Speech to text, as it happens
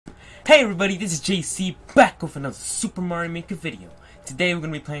Hey everybody, this is JC back with another Super Mario Maker video. Today we're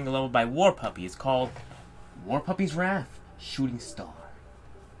going to be playing a level by Warpuppy. It's called Warpuppy's Wrath Shooting Star.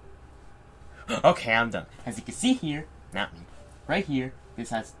 Okay, I'm done. As you can see here, not me, right here,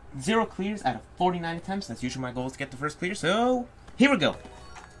 this has 0 clears out of 49 attempts. That's usually my goal is to get the first clear, so here we go.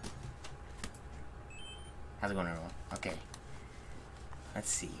 How's it going, everyone? Okay. Let's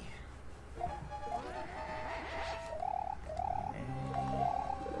see.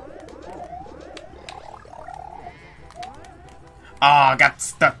 Oh, I got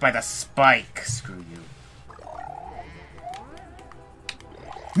stuck by the spike. Screw you.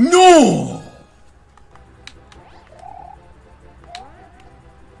 No!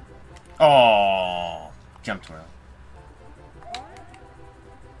 Oh, jump twirl.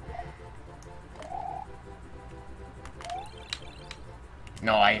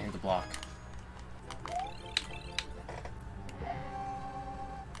 No, I didn't hit the block.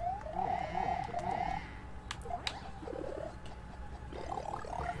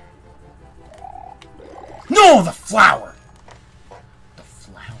 No, the flower! The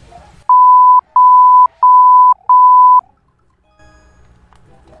flower.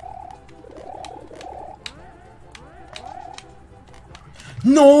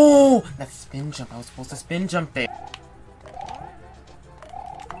 No! That spin jump. I was supposed to spin jump there.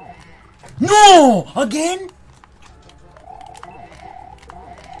 No! Again?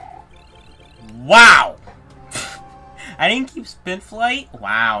 Wow! I didn't keep spin flight?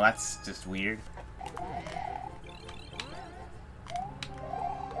 Wow, that's just weird.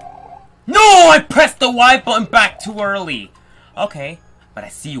 No! I pressed the Y button back too early! Okay, but I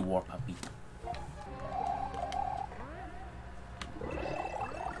see you, Warpuppy.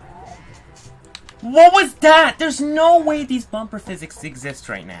 What was that? There's no way these bumper physics exist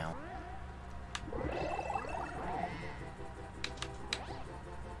right now.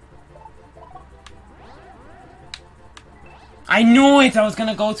 I knew it! I was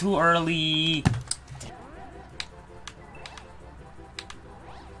gonna go too early!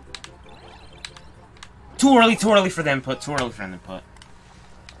 Too early for the input, too early for the input.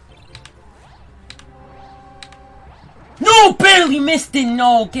 No! Barely missed it!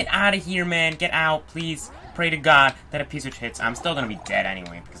 No! Get out of here, man! Get out, please. Pray to God that a piece of hits. I'm still gonna be dead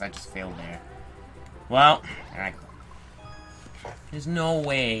anyway, because I just failed there. Well, there I go. There's no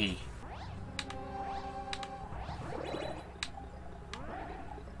way.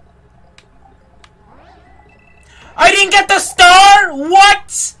 I didn't get the star?!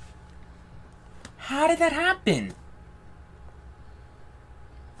 What?! How did that happen?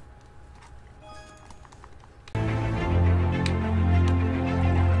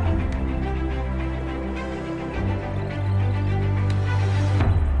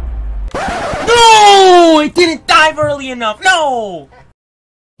 No! I didn't dive early enough! No!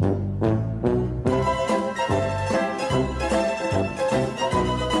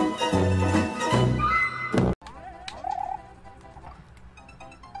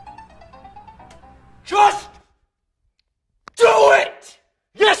 Just do it!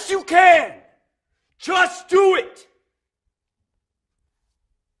 Yes, you can! Just do it!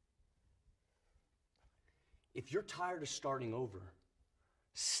 If you're tired of starting over,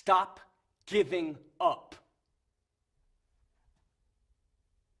 stop giving up.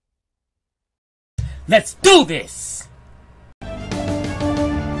 Let's do this!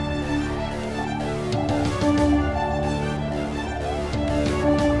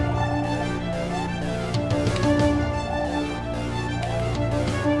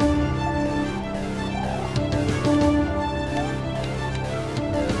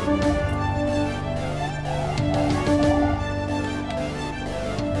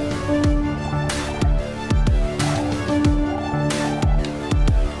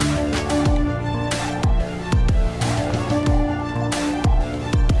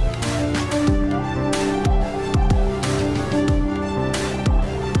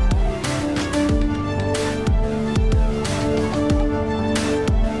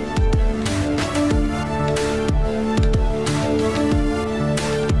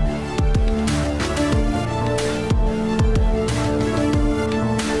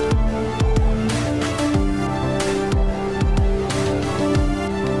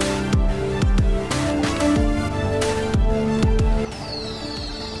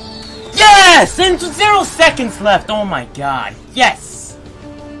 Yes! And 0 seconds left! Oh my god. Yes!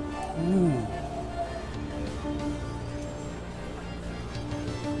 Ooh.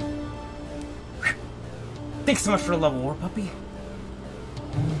 Thanks so much for the level, Warpuppy.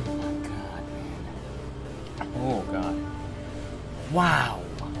 Oh my god, man. Oh god. Wow.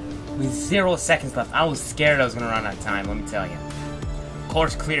 With 0 seconds left, I was scared I was gonna run out of time, let me tell you.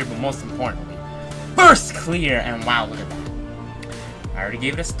 course clear, but most importantly, first clear! And wow, look at that. I already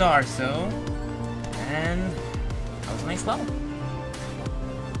gave it a star, so... And... that was a nice level.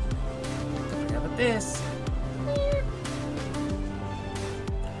 Don't forget about this.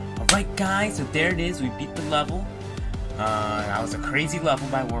 Alright guys, so there it is, we beat the level. That was a crazy level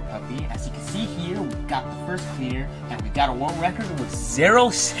by Warpuppy. As you can see here, we got the first clear, and we got a world record with 0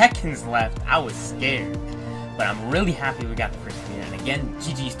 seconds left. I was scared. But I'm really happy we got the first clear, and again,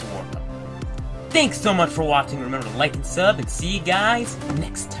 GG's to Warpuppy. Thanks so much for watching, remember to like and sub, and see you guys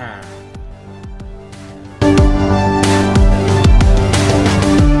next time.